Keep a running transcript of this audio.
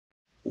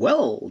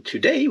Well,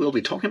 today we'll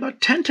be talking about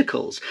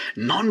tentacles,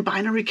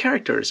 non-binary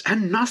characters,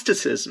 and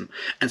Gnosticism.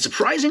 And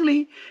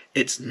surprisingly,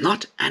 it's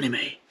not anime.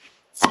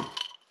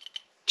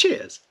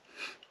 Cheers!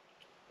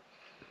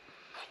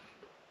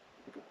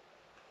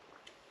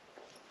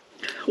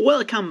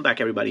 Welcome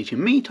back everybody to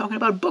me talking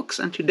about books,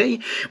 and today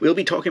we'll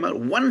be talking about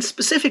one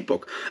specific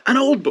book, an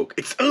old book.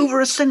 It's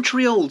over a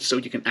century old, so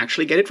you can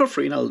actually get it for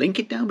free, and I'll link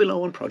it down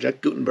below on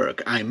Project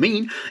Gutenberg. I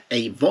mean,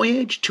 A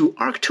Voyage to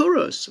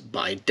Arcturus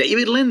by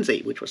David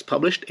Lindsay, which was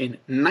published in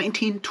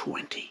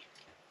 1920.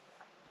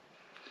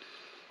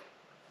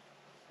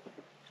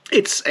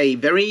 It's a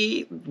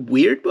very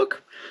weird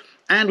book,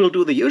 and we'll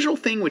do the usual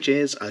thing, which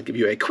is I'll give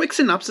you a quick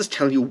synopsis,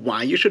 tell you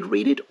why you should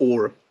read it,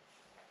 or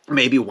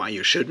maybe why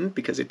you shouldn't,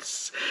 because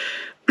it's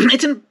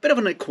a bit of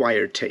an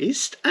acquired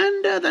taste,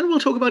 and then we'll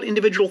talk about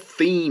individual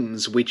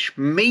themes, which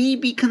may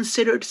be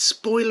considered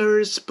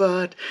spoilers,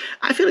 but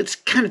I feel it's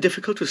kind of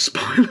difficult to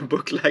spoil a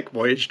book like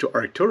Voyage to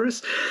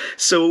Arcturus,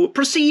 so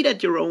proceed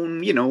at your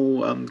own,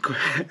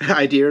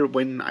 idea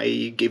when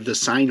I give the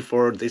sign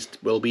for this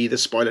will be the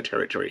spoiler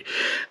territory.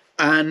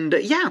 And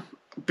yeah,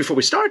 before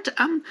we start,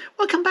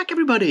 welcome back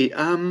everybody.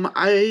 I'm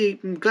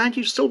glad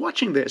you're still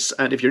watching this,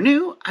 and if you're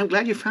new, I'm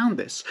glad you found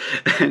this.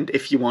 And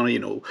if you want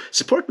to,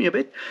 support me a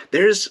bit,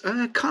 there's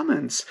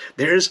comments,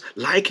 there's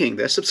liking,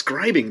 there's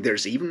subscribing,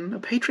 there's even a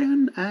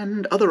Patreon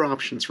and other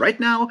options. Right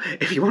now,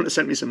 if you want to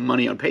send me some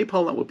money on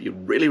PayPal, that would be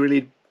really,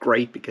 really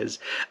great, because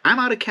I'm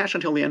out of cash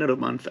until the end of the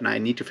month and I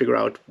need to figure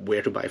out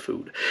where to buy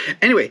food.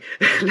 Anyway,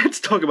 let's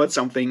talk about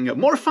something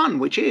more fun,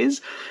 which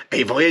is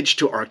A Voyage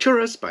to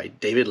Arcturus by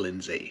David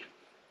Lindsay.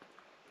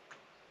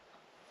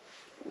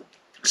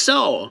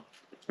 So,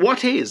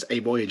 what is A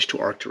Voyage to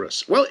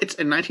Arcturus? Well, it's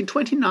a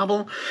 1920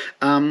 novel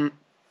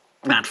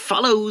that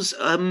follows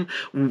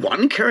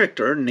one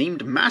character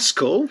named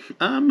Maskell,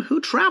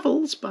 who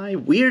travels by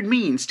weird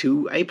means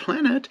to a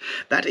planet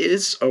that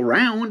is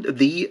around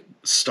the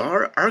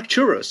star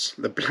Arcturus.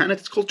 The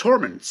planet is called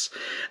Torments,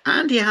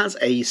 and he has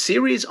a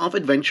series of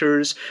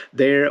adventures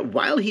there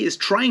while he is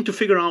trying to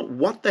figure out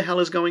what the hell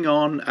is going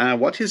on,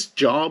 what his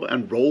job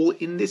and role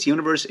in this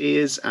universe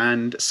is,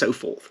 and so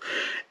forth.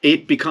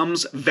 It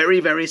becomes very,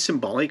 very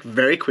symbolic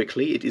very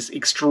quickly. It is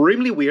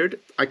extremely weird,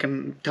 I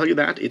can tell you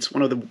that. It's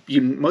one of the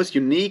most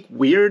unique,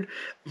 weird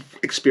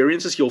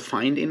experiences you'll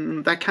find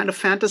in that kind of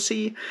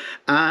fantasy,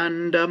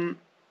 and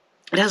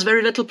it has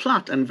very little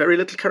plot and very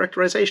little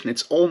characterization.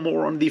 It's all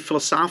more on the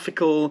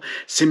philosophical,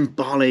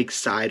 symbolic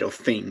side of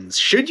things.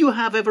 Should you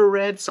have ever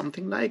read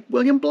something like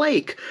William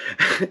Blake,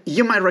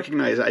 you might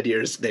recognize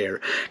ideas there.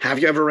 Have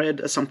you ever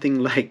read something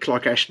like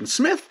Clark Ashton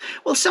Smith?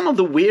 Well, some of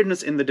the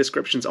weirdness in the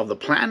descriptions of the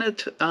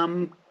planet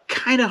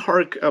kind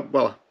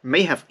of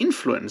may have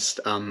influenced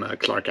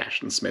Clark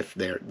Ashton Smith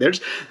there.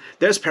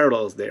 There's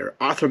parallels there.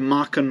 Arthur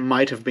Machen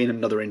might have been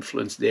another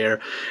influence there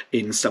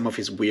in some of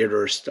his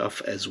weirder stuff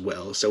as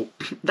well. So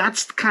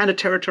that's the kind of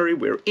territory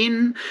we're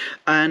in,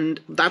 and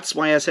that's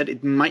why I said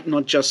it might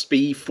not just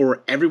be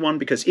for everyone,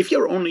 because if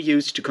you're only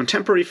used to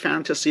contemporary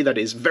fantasy that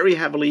is very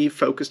heavily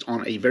focused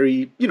on a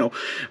very,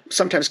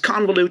 sometimes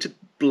convoluted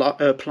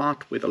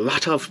plot with a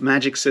lot of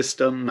magic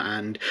system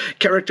and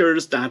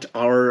characters that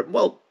are,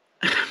 well,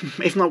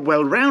 if not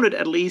well-rounded,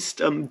 at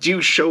least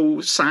do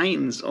show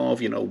signs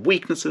of,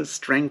 weaknesses,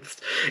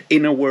 strengths,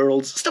 inner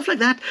worlds, stuff like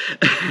that,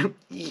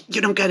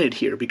 you don't get it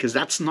here, because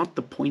that's not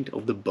the point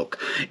of the book.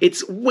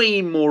 It's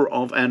way more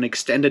of an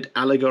extended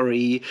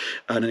allegory,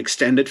 an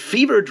extended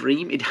fever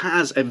dream. It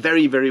has a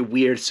very, very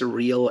weird,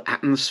 surreal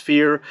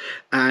atmosphere,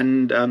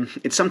 and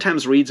it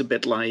sometimes reads a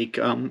bit like,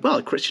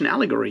 a Christian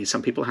allegory.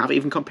 Some people have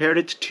even compared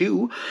it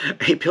to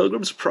A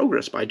Pilgrim's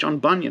Progress by John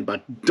Bunyan,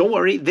 but don't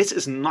worry, this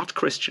is not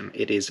Christian.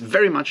 It is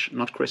very much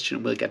not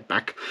Christian. We'll get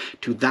back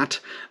to that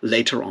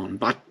later on.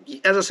 But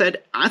as I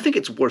said, I think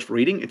it's worth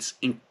reading. It's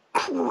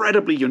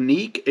incredibly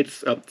unique.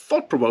 It's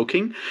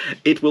thought-provoking.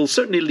 It will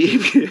certainly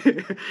leave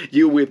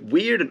you with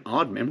weird and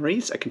odd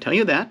memories, I can tell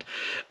you that.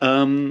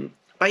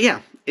 But yeah,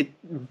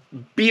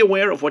 be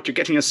aware of what you're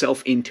getting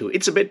yourself into.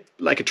 It's a bit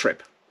like a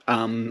trip.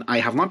 I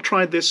have not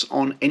tried this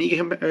on any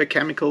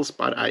chemicals,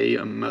 but I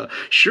am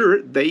sure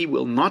they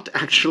will not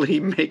actually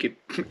make it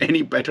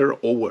any better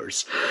or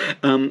worse.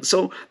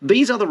 So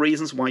these are the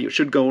reasons why you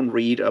should go and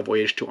read A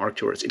Voyage to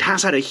Arcturus. It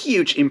has had a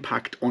huge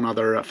impact on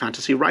other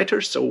fantasy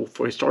writers, so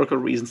for historical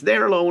reasons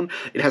there alone,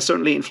 it has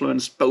certainly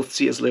influenced both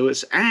C.S.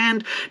 Lewis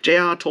and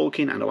J.R.R.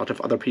 Tolkien and a lot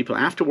of other people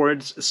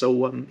afterwards.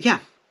 So yeah.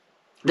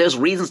 There's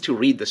reasons to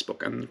read this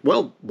book, and,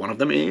 well, one of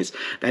them is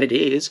that it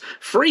is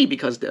free,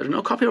 because there's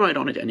no copyright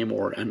on it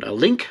anymore, and I'll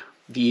link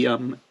the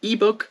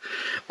ebook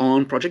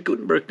on Project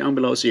Gutenberg down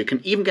below, so you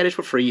can even get it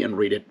for free and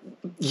read it.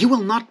 You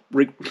will not,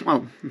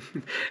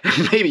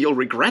 maybe you'll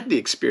regret the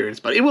experience,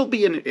 but it will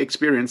be an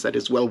experience that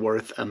is well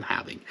worth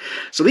having.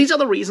 So these are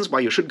the reasons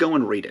why you should go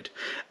and read it,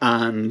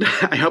 and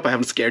I hope I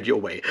haven't scared you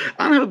away.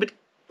 I'll have a bit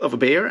of a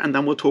beer, and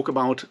then we'll talk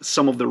about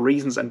some of the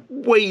reasons and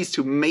ways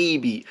to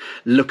maybe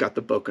look at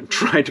the book and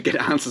try to get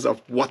answers of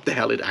what the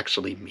hell it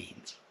actually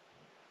means.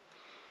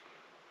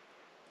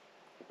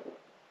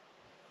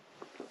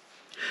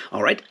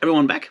 All right,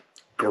 everyone back?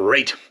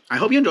 Great. I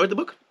hope you enjoyed the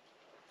book.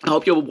 I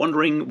hope you're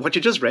wondering what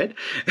you just read.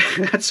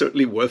 That's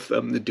certainly worth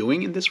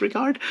doing in this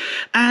regard.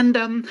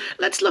 And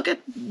let's look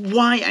at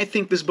why I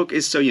think this book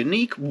is so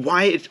unique,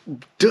 why it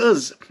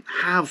does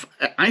have,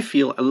 I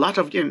feel, a lot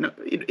of,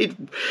 it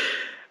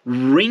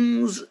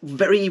rings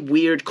very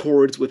weird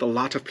chords with a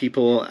lot of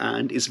people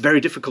and is very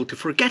difficult to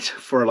forget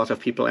for a lot of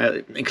people,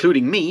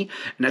 including me,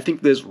 and I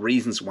think there's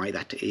reasons why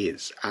that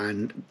is.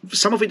 And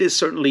some of it is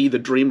certainly the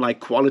dreamlike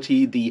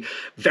quality, the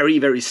very,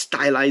 very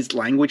stylized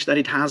language that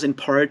it has in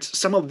parts.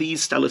 Some of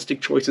these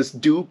stylistic choices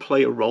do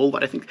play a role,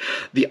 but I think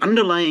the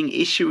underlying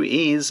issue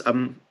is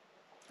and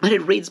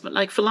it reads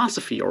like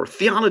philosophy or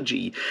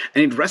theology,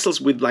 and it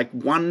wrestles with like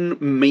one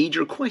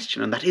major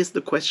question, and that is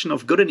the question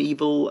of good and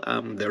evil.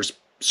 There's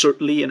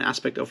certainly an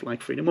aspect of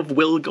like freedom of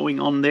will going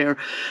on there,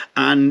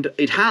 and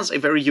it has a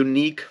very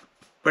unique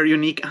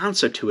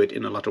answer to it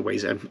in a lot of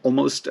ways, and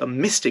almost a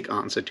mystic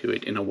answer to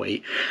it in a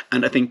way,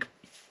 and I think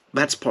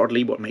that's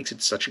partly what makes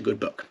it such a good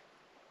book.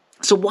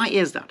 So why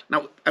is that?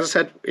 Now, as I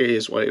said,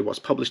 it was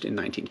published in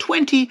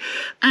 1920,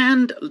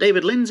 and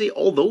David Lindsay,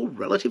 although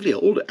relatively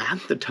old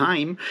at the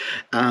time,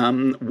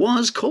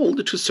 was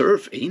called to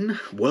serve in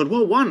World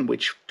War I,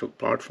 which took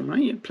place from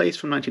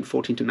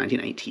 1914 to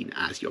 1918,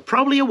 as you're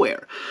probably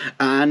aware.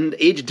 And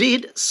it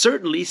did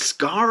certainly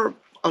scar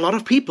a lot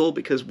of people,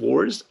 because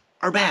wars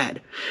are bad.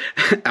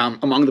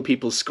 Among the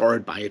people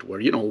scarred by it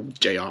were,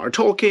 J.R.R.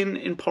 Tolkien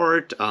in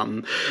part,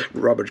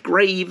 Robert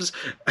Graves,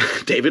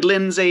 David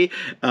Lindsay.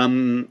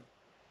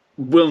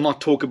 We'll not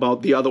talk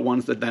about the other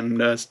ones that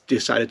then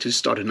decided to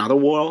start another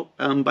war.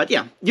 But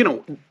yeah,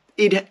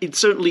 it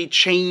certainly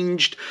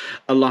changed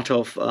a lot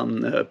of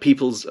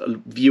people's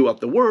view of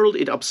the world.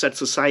 It upset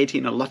society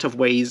in a lot of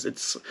ways.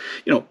 It's,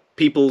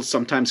 people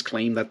sometimes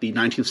claim that the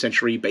 19th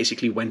century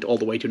basically went all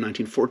the way to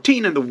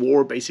 1914, and the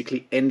war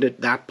basically ended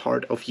that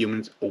part of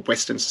human or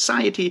Western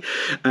society,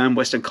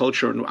 Western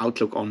culture and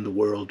outlook on the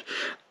world.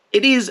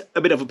 It is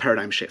a bit of a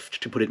paradigm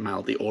shift, to put it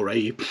mildly, or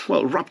a,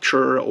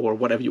 rupture, or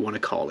whatever you want to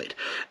call it.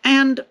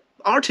 And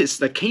artists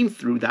that came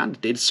through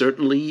that did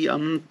certainly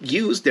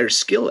use their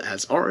skill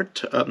as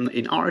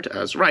in art,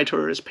 as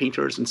writers,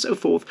 painters, and so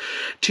forth,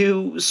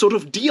 to sort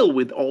of deal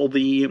with all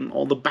the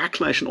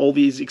backlash and all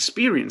these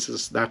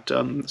experiences that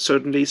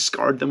certainly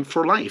scarred them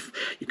for life.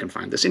 You can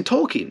find this in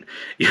Tolkien.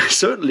 You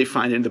certainly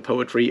find it in the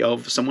poetry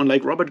of someone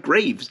like Robert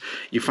Graves.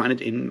 You find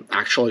it in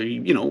actually,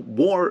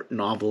 war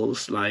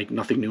novels like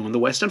Nothing New on the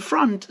Western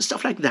Front,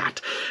 stuff like that.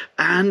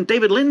 And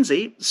David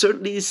Lindsay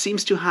certainly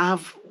seems to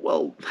have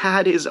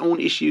had his own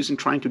issues in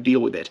trying to deal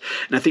with it.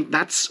 And I think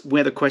that's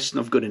where the question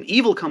of good and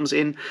evil comes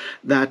in,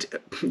 that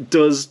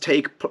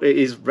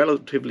is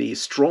relatively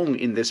strong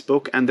in this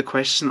book, and the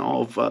question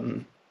of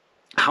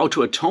how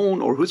to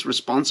atone, or who's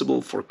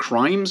responsible for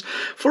crimes,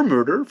 for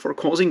murder, for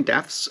causing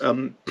deaths.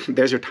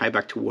 There's your tie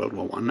back to World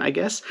War I, I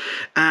guess,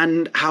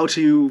 and how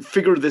to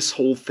figure this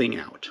whole thing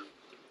out.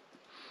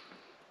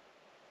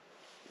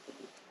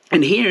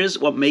 And here's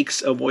what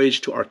makes A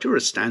Voyage to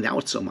Arcturus stand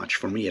out so much,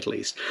 for me at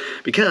least,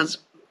 because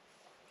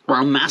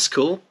while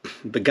Maskell,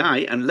 the guy,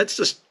 and let's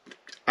just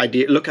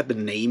look at the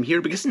name here,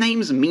 because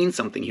names mean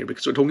something here,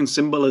 because we're talking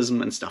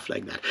symbolism and stuff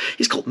like that.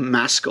 He's called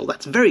Maskell.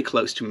 That's very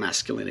close to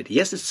masculinity.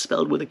 Yes, it's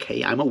spelled with a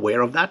K. I'm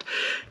aware of that.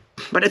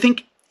 But I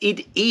think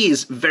it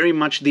is very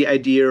much the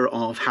idea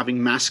of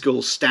having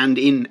Maskell stand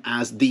in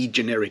as the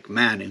generic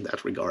man in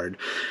that regard.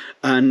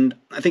 And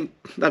I think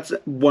that's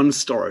one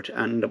start.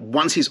 And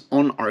once he's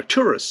on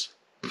Arcturus,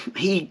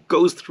 he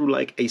goes through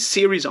like a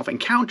series of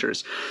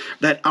encounters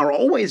that are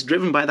always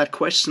driven by that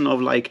question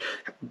of like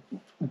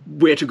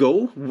where to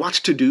go, what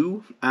to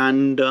do,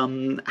 and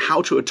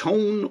how to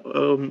atone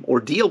or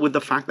deal with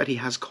the fact that he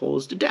has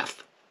caused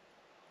death.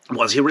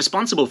 Was he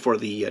responsible for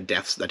the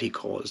deaths that he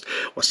caused?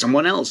 Was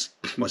someone else?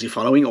 Was he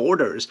following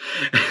orders?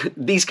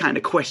 These kind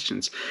of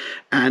questions.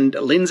 And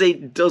Lindsay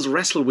does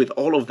wrestle with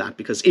all of that,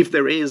 because if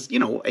there is,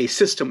 a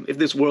system, if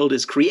this world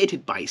is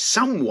created by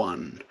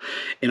someone,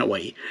 in a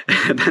way,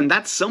 then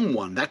that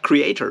someone, that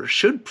creator,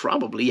 should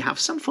probably have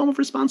some form of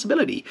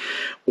responsibility.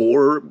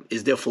 Or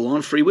is there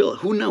full-on free will?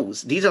 Who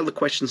knows? These are the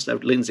questions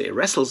that Lindsay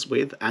wrestles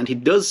with, and he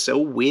does so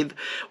with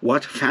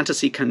what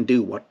fantasy can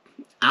do, what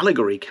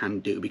allegory can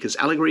do, because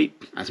allegory,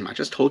 as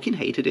much as Tolkien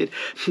hated it,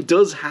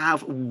 does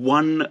have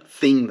one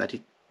thing that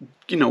it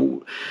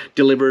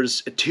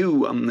delivers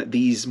to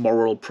these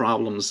moral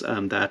problems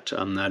that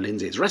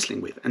Lindsay is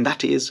wrestling with, and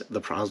that is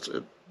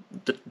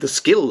the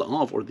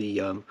skill of, or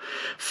the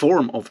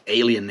form of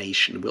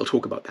alienation. We'll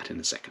talk about that in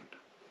a second.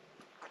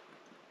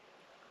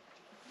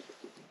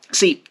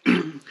 See,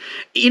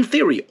 in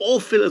theory, all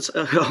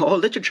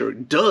literature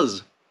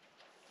does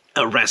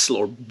wrestle,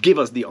 or give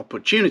us the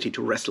opportunity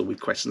to wrestle with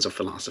questions of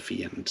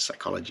philosophy and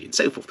psychology and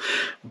so forth.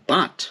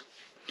 But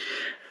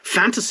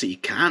fantasy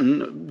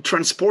can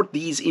transport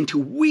these into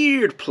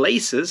weird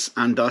places,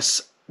 and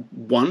thus,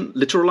 one,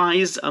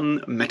 literalize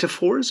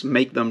metaphors,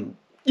 make them,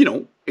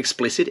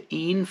 explicit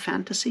in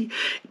fantasy.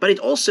 But it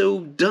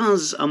also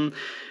does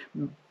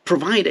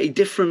provide a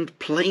different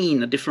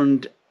plane, a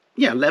different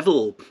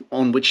level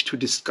on which to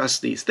discuss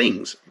these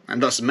things.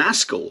 And thus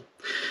Maskell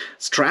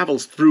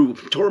travels through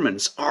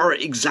torments are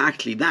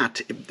exactly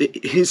that.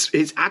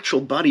 His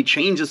actual body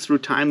changes through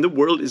time. The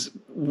world is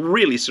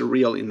really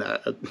surreal in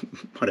that.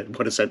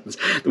 What a sentence!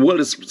 The world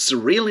is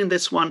surreal in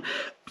this one.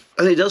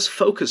 And it does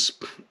focus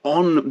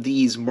on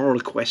these moral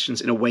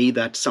questions in a way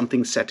that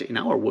something set in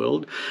our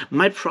world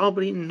might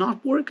probably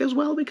not work as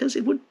well, because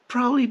it would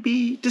probably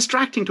be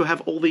distracting to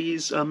have all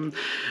these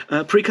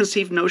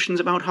preconceived notions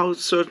about how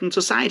certain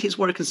societies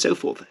work and so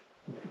forth.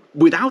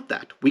 Without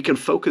that, we can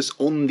focus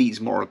on these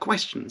moral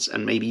questions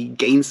and maybe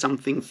gain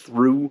something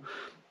through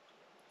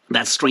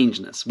that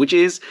strangeness, which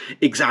is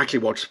exactly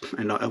what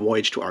A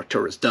Voyage to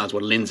Arcturus does,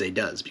 what Lindsay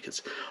does,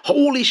 because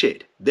holy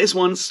shit, this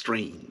one's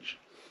strange.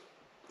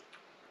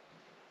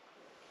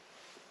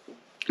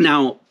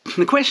 Now,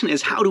 the question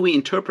is, how do we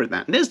interpret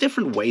that? And there's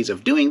different ways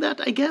of doing that,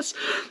 I guess.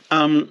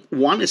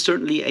 One is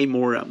certainly a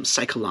more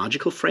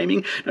psychological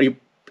framing. Now,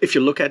 if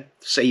you look at,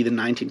 say, the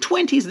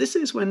 1920s, this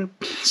is when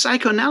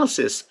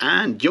psychoanalysis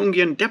and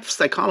Jungian depth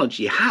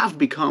psychology have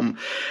become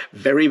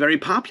very, very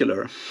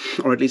popular,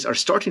 or at least are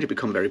starting to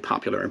become very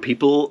popular, and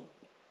people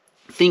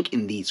think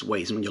in these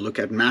ways. And when you look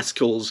at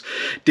Maskell's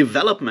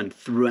development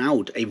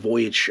throughout A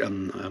Voyage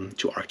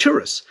to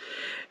Arcturus,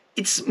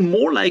 it's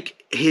more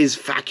like his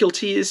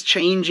faculty is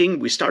changing.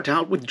 We start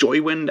out with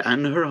Joywind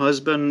and her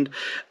husband,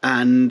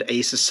 and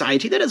a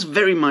society that is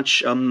very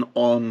much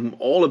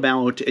all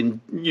about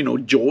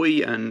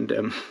joy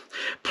and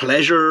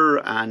pleasure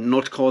and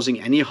not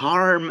causing any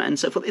harm and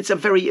so forth. It's a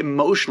very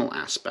emotional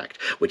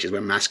aspect, which is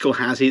where Maskell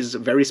has his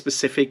very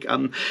specific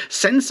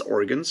sense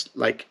organs,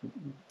 like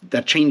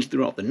that change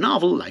throughout the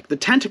novel, like the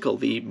tentacle,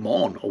 the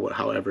mon, or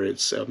however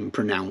it's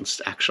pronounced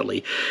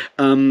actually,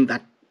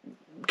 that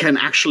can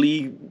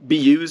actually be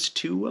used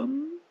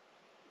to,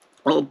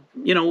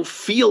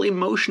 feel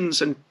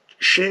emotions and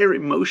share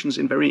emotions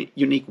in very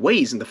unique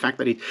ways. And the fact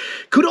that it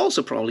could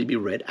also probably be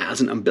read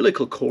as an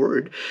umbilical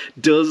cord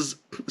does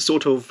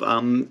sort of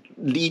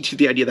lead to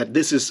the idea that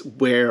this is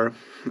where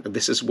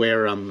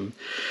the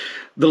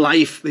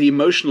life, the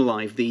emotional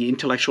life, the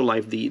intellectual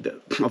life,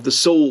 of the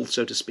soul,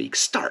 so to speak,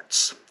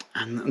 starts.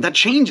 And that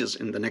changes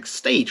in the next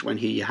stage when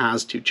he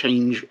has to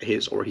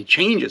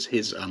changes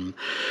his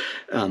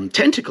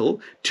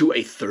tentacle to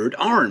a third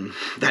arm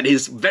that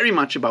is very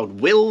much about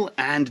will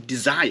and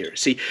desire.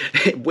 See,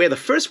 where the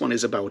first one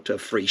is about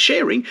free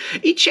sharing,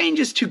 it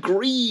changes to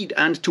greed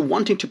and to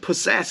wanting to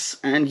possess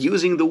and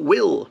using the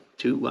will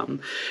to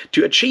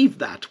achieve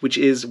that, which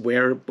is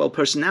where,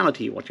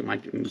 personality, what you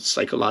might in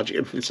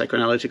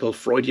psychoanalytical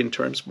Freudian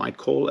terms might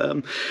call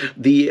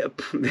the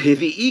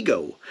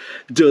ego,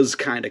 does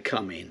kind of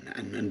come in,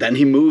 and then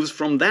he moves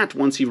from that.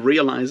 Once he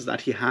realizes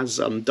that he has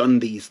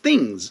done these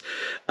things,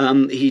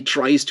 he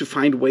tries to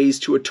find ways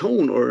to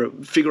atone or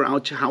figure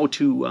out how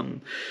to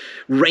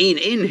rein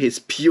in his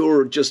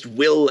pure just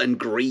will and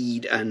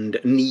greed and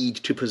need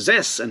to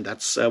possess, and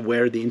that's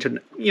where the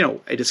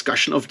a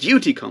discussion of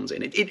duty comes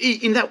in.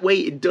 In that way,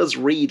 it does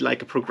read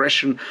like a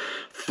progression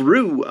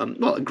through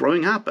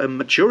growing up and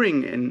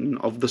maturing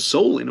of the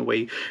soul, in a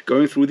way,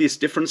 going through these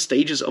different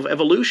stages of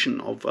evolution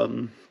of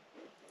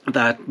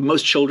that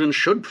most children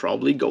should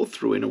probably go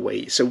through, in a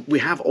way. So we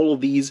have all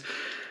of these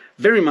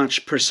very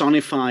much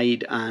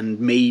personified and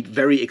made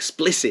very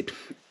explicit.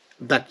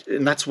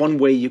 And that's one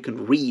way you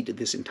can read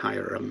this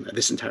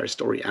entire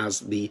story,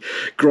 as the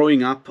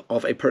growing up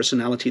of a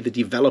personality, the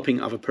developing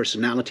of a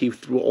personality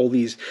through all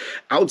these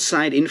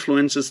outside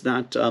influences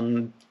that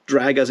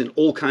drag us in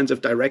all kinds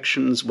of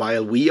directions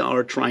while we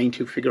are trying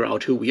to figure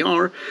out who we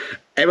are,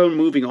 ever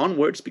moving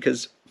onwards.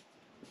 Because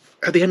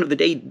at the end of the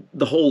day,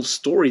 the whole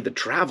story, the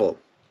travel,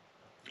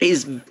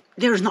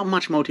 there's not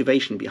much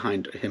motivation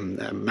behind him,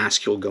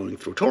 Maskell, going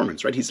through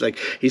torments, right?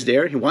 He's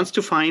there, he wants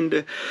to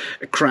find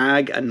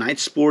Crag and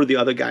Nightspore, the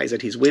other guys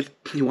that he's with.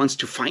 He wants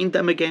to find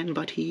them again,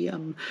 but he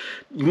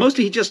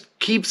just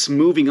keeps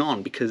moving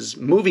on, because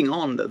moving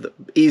on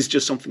is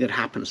just something that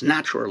happens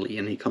naturally,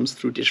 and he comes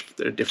through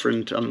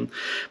different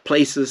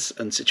places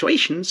and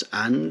situations,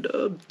 and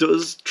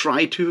does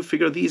try to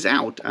figure these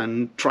out,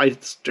 and try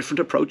different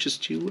approaches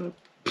to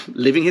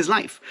living his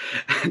life.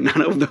 None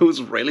of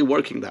those really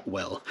working that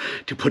well,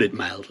 to put it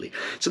mildly.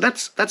 So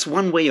that's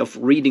one way of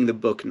reading the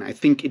book, and I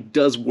think it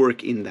does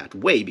work in that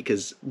way,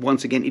 because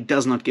once again, it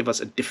does not give us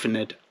a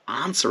definite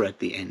answer at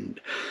the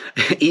end.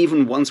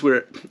 Even once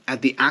we're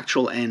at the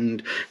actual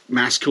end,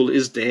 Maskell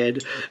is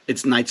dead,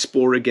 it's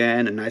Nightspore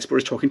again, and Nightspore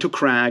is talking to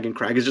Crag, and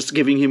Crag is just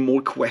giving him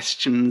more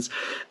questions.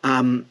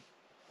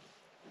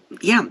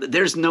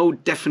 There's no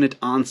definite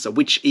answer,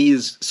 which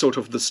is sort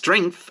of the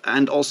strength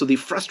and also the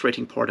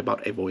frustrating part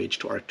about A Voyage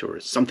to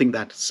Arcturus. Something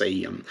that,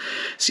 say,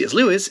 C.S.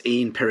 Lewis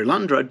in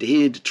Perelandra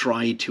did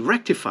try to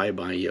rectify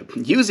by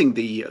using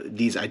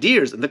these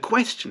ideas and the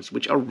questions,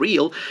 which are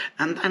real,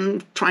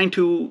 and trying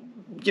to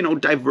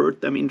divert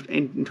them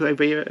into a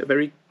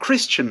very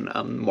Christian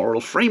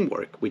moral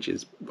framework, which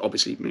is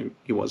obviously,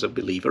 he was a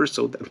believer,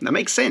 so that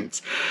makes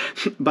sense.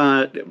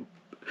 But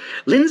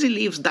Lindsay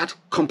leaves that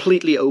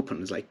completely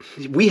open. It's like,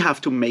 we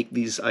have to make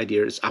these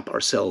ideas up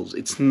ourselves.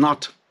 It's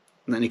not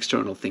an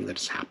external thing that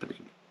is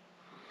happening.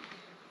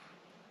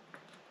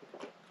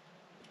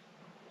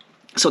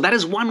 So that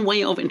is one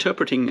way of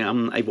interpreting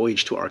A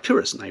Voyage to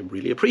Arcturus, and I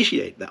really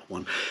appreciate that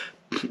one.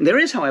 There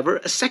is, however,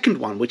 a second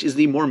one, which is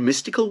the more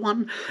mystical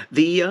one,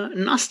 the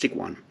Gnostic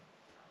one.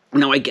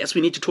 Now, I guess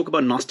we need to talk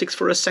about Gnostics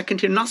for a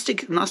second here.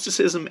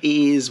 Gnosticism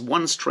is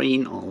one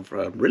strain of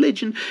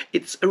religion.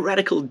 It's a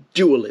radical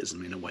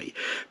dualism, in a way.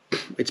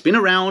 It's been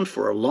around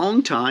for a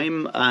long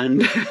time,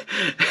 and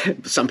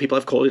some people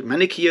have called it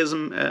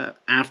Manichaeism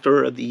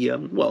after the,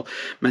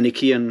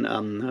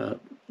 Manichaean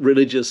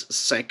religious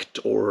sect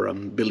or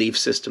belief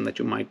system that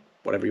you might,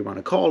 whatever you want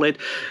to call it.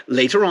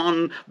 Later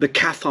on, the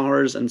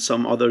Cathars and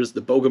some others,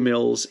 the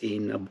Bogomils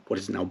in what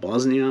is now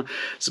Bosnia,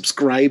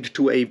 subscribed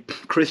to a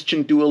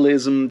Christian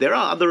dualism. There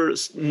are other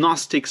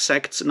Gnostic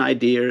sects and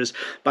ideas,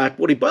 but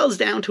what it boils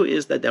down to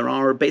is that there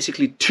are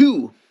basically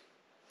two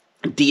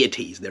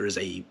deities. There is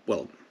a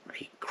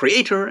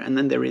creator, and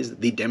then there is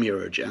the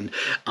demiurge, and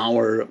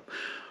our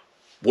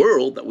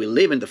world that we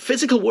live in, the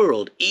physical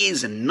world,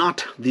 is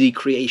not the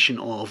creation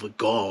of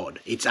God.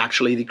 It's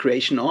actually the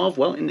creation of,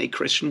 in a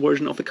Christian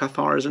version of the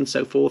Cathars and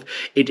so forth,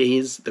 it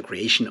is the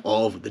creation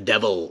of the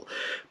devil.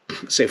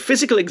 So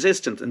physical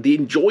existence and the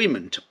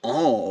enjoyment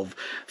of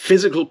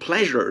physical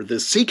pleasure,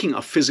 the seeking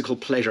of physical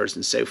pleasures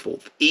and so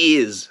forth,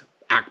 is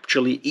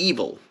actually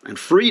evil. And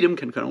freedom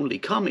can only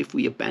come if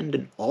we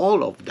abandon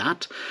all of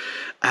that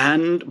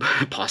and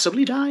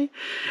possibly die.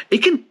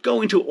 It can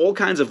go into all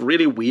kinds of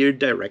really weird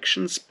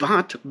directions,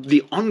 but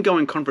the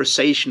ongoing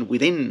conversation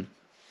within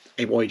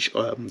A Voyage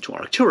to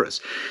Arcturus,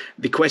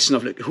 the question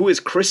of who is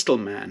Crystal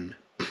Man,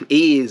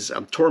 is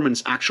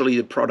Tormund's actually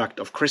the product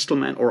of Crystal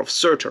Man or of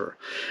Surtur?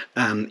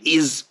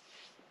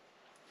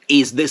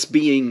 Is this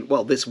being,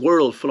 this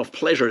world full of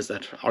pleasures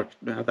that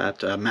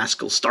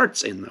Maskell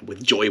starts in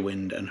with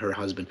Joywind and her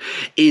husband,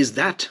 is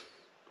that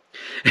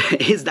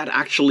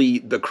actually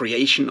the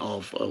creation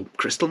of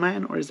Crystal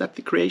Man, or is that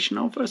the creation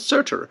of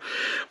Surtur?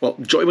 Well,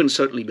 Joywind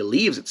certainly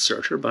believes it's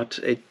Surtur, but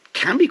it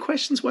can be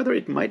questions whether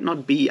it might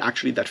not be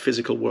actually that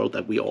physical world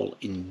that we all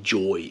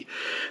enjoy.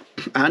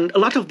 And a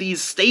lot of these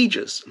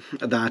stages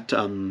that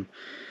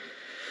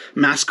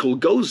Maskell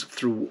goes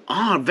through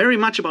are very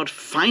much about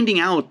finding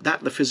out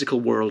that the physical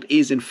world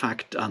is in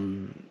fact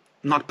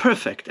not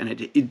perfect, and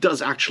it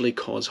does actually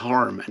cause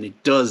harm, and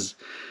it does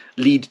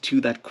lead to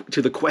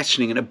the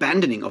questioning and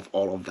abandoning of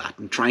all of that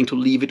and trying to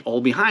leave it all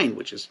behind,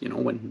 which is,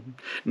 when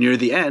near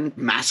the end,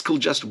 Maskell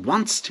just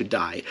wants to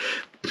die.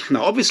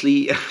 Now,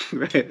 obviously,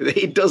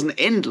 it doesn't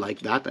end like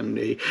that, and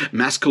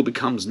Maskell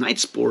becomes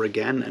Nightspore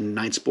again, and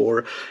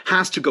Nightspore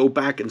has to go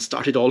back and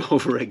start it all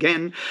over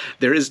again.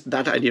 There is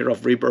that idea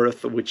of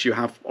rebirth, which you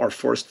are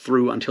forced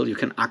through until you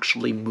can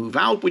actually move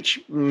out,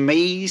 which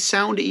may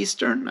sound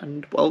Eastern,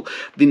 and,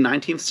 the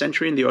 19th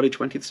century and the early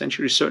 20th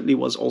century certainly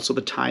was also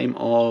the time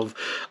of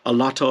a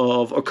lot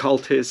of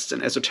occultists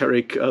and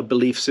esoteric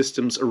belief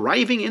systems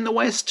arriving in the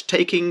West,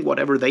 taking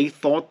whatever they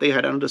thought they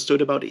had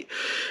understood about it,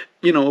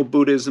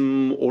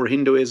 Buddhism or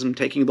Hinduism,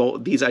 taking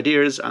these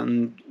ideas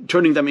and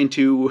turning them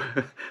into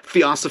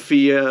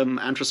theosophy,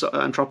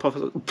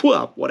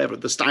 anthroposophy, whatever,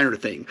 the Steiner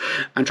thing,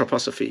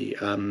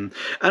 anthroposophy, and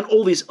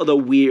all these other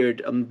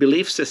weird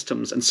belief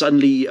systems. And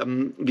suddenly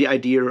the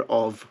idea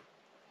of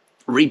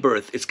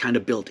rebirth is kind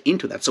of built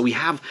into that. So we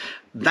have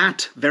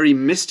that very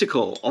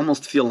mystical,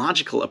 almost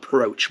theological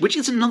approach, which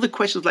is another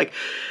question of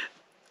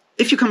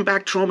if you come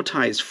back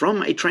traumatized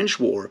from a trench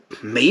war,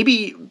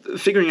 maybe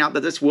figuring out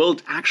that this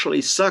world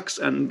actually sucks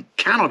and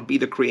cannot be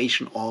the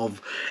creation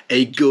of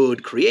a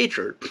good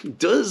creator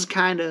does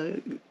kind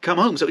of come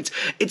home. So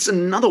it's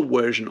another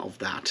version of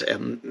that.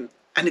 And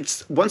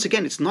it's, once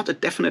again, it's not a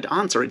definite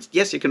answer.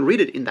 Yes, you can read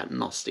it in that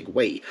Gnostic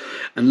way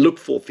and look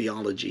for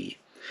theology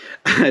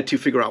to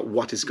figure out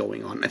what is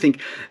going on. I think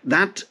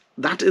that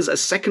is a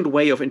second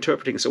way of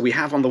interpreting. So we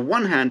have on the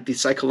one hand the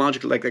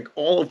psychological, like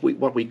all of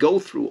what we go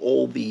through,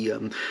 all the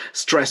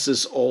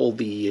stresses, all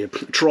the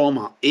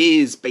trauma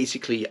is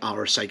basically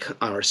our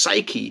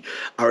psyche,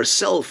 our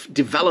self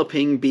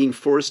developing, being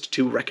forced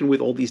to reckon with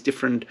all these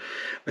different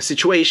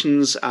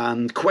situations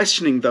and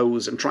questioning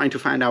those and trying to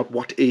find out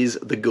what is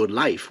the good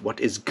life, what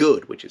is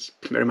good, which is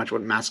very much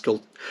what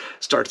Maskell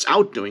starts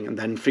out doing, and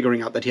then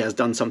figuring out that he has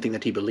done something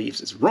that he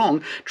believes is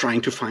wrong,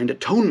 trying to find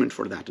atonement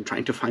for that and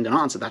trying to find an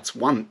answer. That's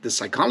one. The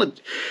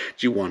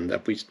psychology one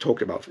that we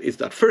talked about is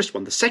that first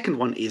one. The second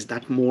one is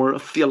that more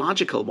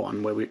theological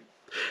one, where we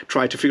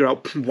try to figure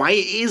out why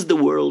is the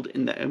world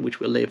in which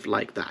we live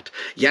like that.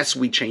 Yes,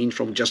 we change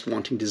from just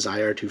wanting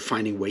desire to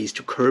finding ways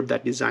to curb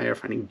that desire,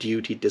 finding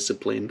duty,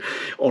 discipline,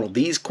 all of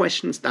these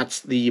questions.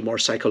 That's the more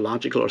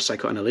psychological or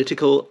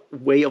psychoanalytical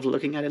way of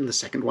looking at it. And the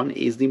second one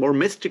is the more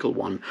mystical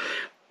one.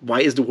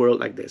 Why is the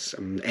world like this?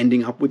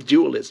 Ending up with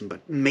dualism,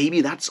 but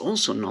maybe that's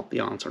also not the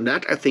answer. And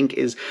that, I think,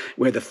 is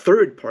where the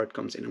third part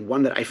comes in, and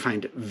one that I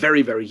find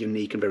very, very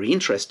unique and very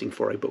interesting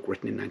for a book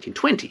written in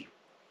 1920.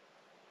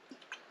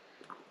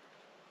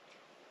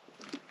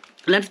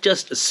 Let's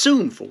just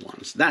assume for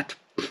once that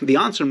the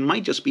answer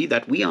might just be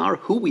that we are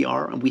who we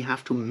are, and we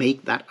have to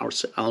make that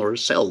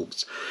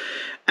ourselves.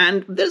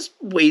 And there's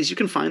ways you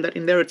can find that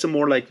in there. It's a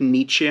more like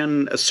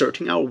Nietzschean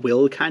asserting our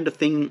will kind of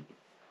thing.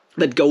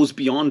 that goes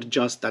beyond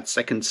just that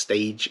second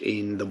stage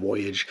in the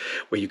voyage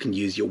where you can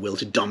use your will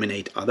to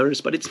dominate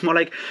others, but it's more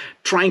like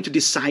trying to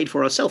decide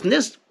for ourselves. And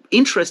there's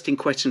interesting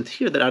questions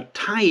here that are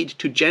tied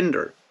to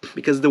gender,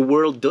 because the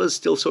world does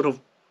still sort of,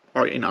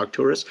 or in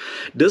Arcturus,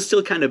 does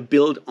still kind of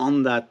build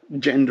on that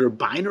gender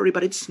binary,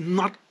 but it's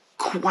not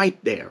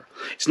quite there.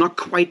 It's not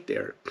quite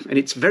there. And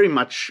it's very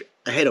much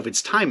ahead of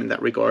its time in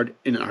that regard,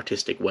 in an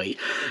artistic way.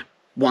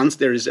 Once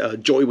there is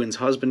Joywyn's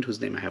husband,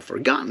 whose name I have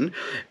forgotten,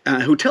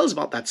 who tells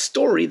about that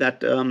story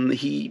that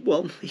he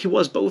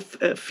was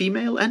both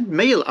female and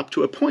male up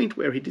to a point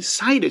where he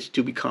decided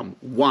to become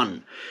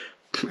one.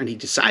 And he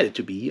decided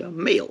to be a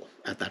male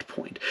at that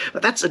point.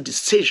 But that's a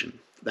decision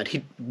that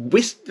he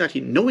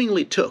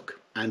knowingly took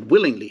and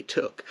willingly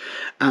took.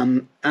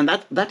 And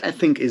that I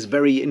think is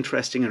very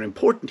interesting and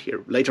important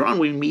here. Later on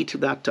we meet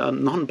that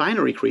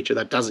non-binary creature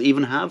that does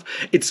even have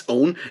its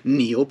own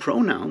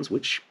neo-pronouns,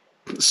 which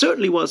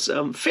certainly was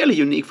fairly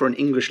unique for an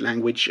English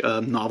language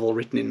novel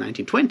written in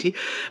 1920,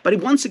 but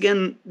it once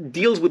again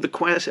deals with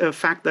the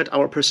fact that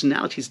our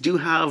personalities do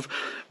have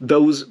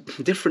those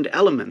different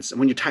elements. And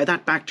when you tie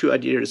that back to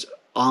ideas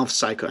of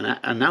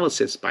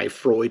psychoanalysis by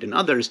Freud and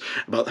others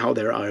about how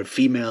there are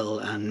female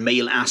and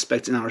male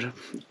aspects in our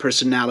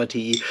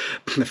personality,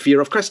 the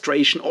fear of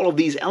castration, all of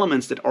these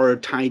elements that are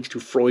tied to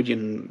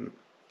Freudian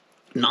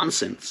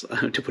nonsense,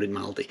 to put it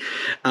mildly,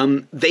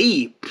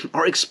 they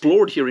are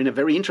explored here in a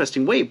very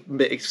interesting way,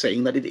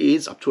 saying that it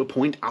is, up to a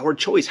point, our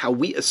choice. How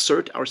we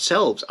assert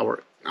ourselves,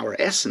 our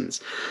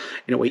essence,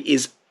 in a way,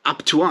 is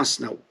up to us.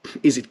 Now,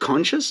 is it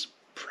conscious?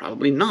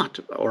 Probably not,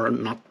 or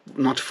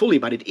not fully,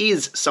 but it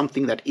is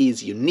something that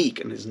is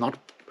unique and is not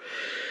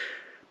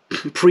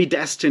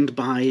predestined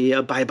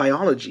by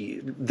biology.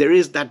 There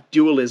is that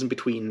dualism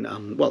between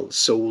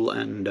soul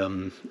and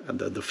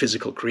the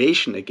physical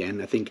creation.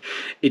 Again, I think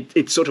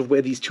it's sort of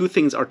where these two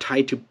things are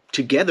tied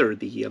together.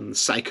 The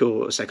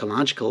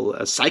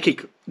psychological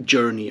psychic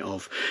journey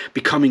of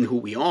becoming who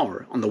we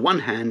are on the one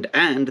hand,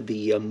 and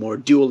the more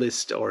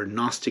dualist or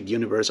Gnostic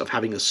universe of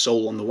having a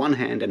soul on the one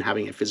hand and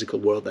having a physical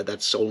world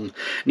that soul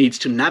needs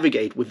to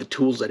navigate with the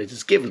tools that it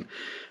is given.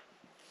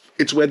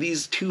 It's where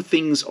these two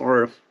things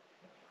are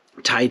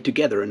tied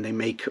together, and they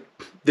make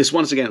this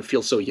once again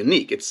feel so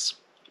unique. It's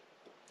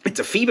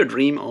a fever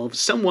dream of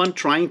someone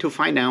trying to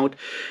find out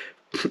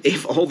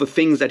if all the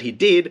things that he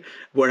did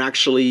were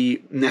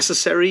actually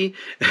necessary,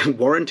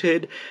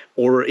 warranted,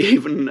 or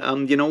even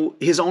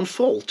his own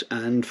fault,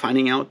 and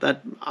finding out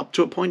that up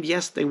to a point,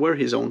 yes, they were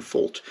his own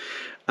fault,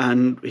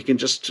 and he can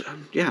just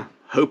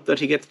hope that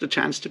he gets the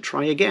chance to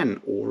try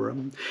again, or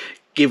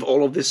give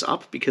all of this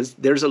up, because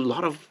there's a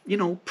lot of,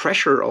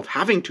 pressure of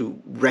having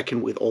to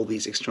reckon with all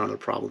these external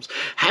problems,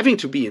 having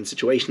to be in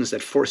situations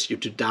that force you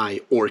to die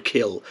or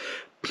kill.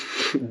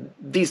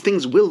 These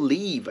things will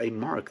leave a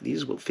mark.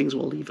 Things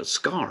will leave a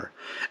scar.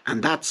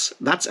 And that's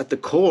at the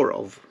core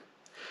of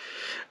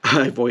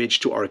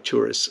Voyage to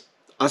Arcturus.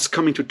 Us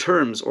coming to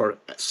terms, or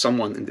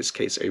someone, in this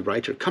case a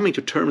writer, coming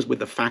to terms with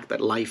the fact that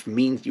life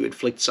means you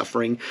inflict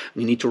suffering.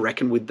 You need to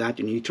reckon with that.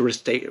 You need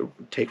to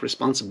take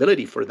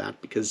responsibility for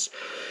that, because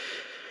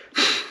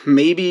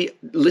maybe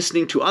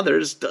listening to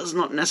others does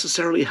not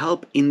necessarily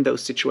help in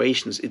those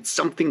situations. It's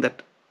something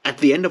that at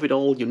the end of it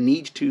all, you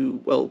need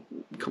to,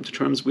 come to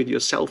terms with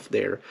yourself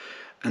there.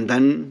 And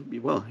then,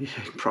 you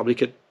probably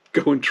could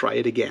go and try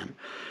it again.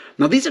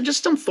 Now, these are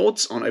just some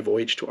thoughts on A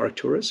Voyage to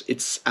Arcturus.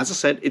 It's, as I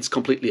said, it's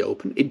completely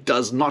open. It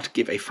does not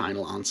give a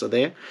final answer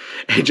there.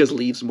 It just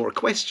leaves more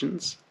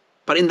questions.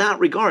 But in that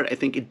regard, I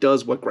think it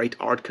does what great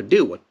art could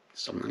do, what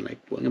someone like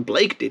William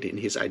Blake did in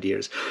his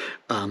ideas,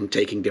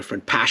 taking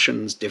different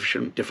passions,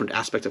 different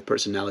aspects of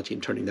personality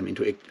and turning them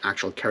into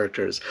actual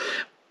characters.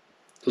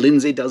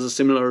 Lindsay does a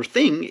similar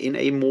thing in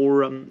a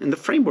more in the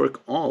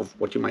framework of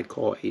what you might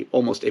call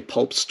almost a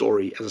pulp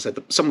story. As I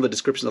said, some of the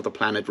descriptions of the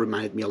planet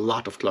reminded me a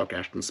lot of Clark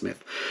Ashton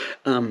Smith.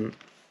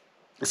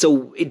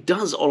 So it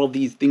does all of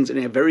these things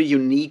in a very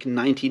unique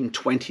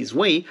 1920s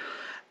way.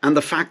 And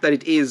the fact that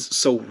it is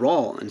so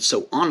raw and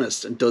so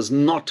honest and does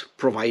not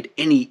provide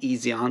any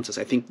easy answers,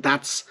 I think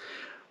that's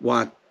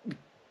what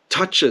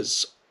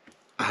touches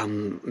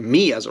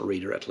me as a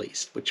reader, at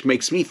least, which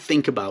makes me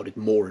think about it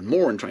more and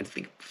more and trying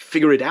to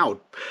figure it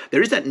out.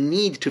 There is that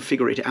need to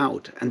figure it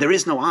out, and there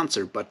is no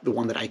answer but the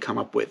one that I come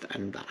up with,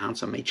 and that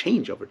answer may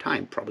change over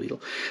time. Probably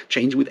it'll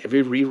change with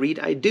every reread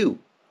I do.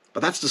 But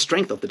that's the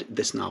strength of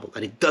this novel,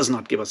 that it does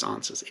not give us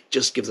answers. It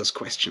just gives us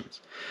questions.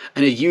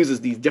 And it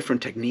uses these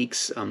different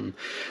techniques of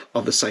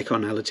the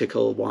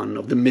psychoanalytical one,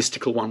 of the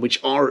mystical one, which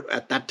are,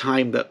 at that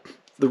time,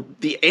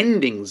 the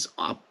endings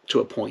up to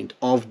a point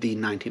of the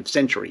 19th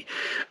century,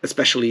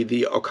 especially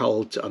the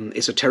occult,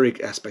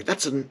 esoteric aspect.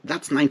 That's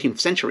 19th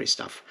century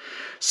stuff.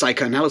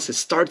 Psychoanalysis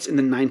starts in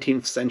the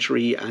 19th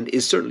century and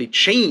is certainly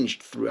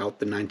changed throughout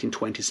the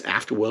 1920s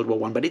after World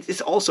War I, but it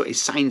is also a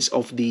science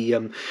of the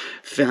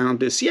fin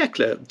de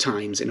siècle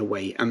times in a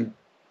way. And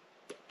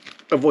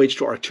A Voyage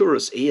to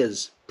Arcturus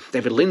is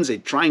David Lindsay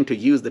trying to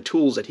use the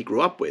tools that he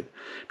grew up with,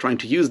 trying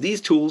to use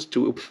these tools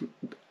to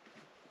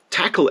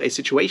tackle a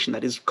situation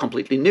that is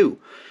completely new.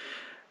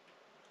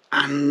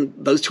 and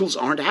those tools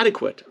aren't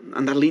adequate,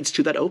 and that leads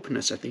to that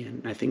openness at the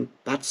end. I think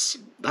that's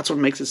what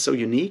makes it so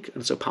unique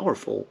and so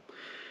powerful.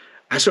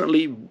 I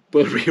certainly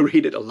will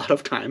reread it a lot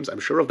of times, I'm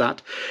sure of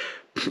that,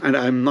 and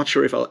I'm not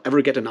sure if I'll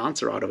ever get an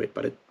answer out of it,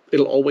 but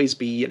it'll always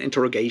be an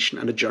interrogation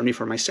and a journey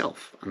for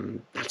myself,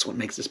 and that's what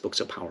makes this book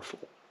so powerful.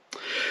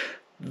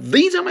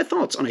 These are my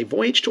thoughts on A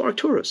Voyage to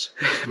Arcturus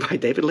by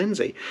David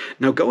Lindsay.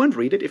 Now go and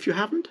read it if you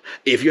haven't.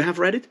 If you have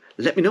read it,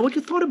 let me know what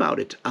you thought about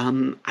it.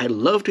 I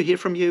love to hear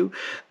from you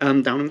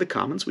down in the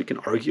comments. We can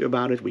argue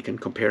about it. We can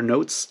compare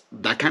notes,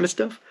 that kind of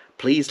stuff.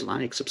 Please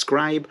like,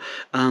 subscribe,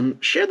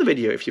 share the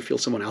video if you feel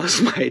someone else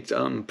might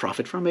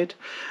profit from it.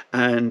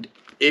 And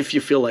if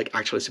you feel like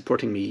actually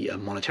supporting me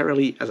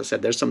monetarily, as I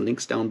said, there's some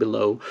links down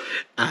below.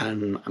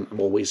 And I'm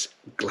always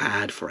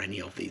glad for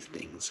any of these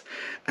things.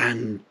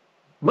 And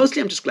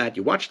mostly I'm just glad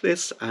you watched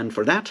this, and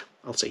for that,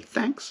 I'll say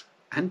thanks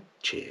and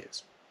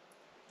cheers.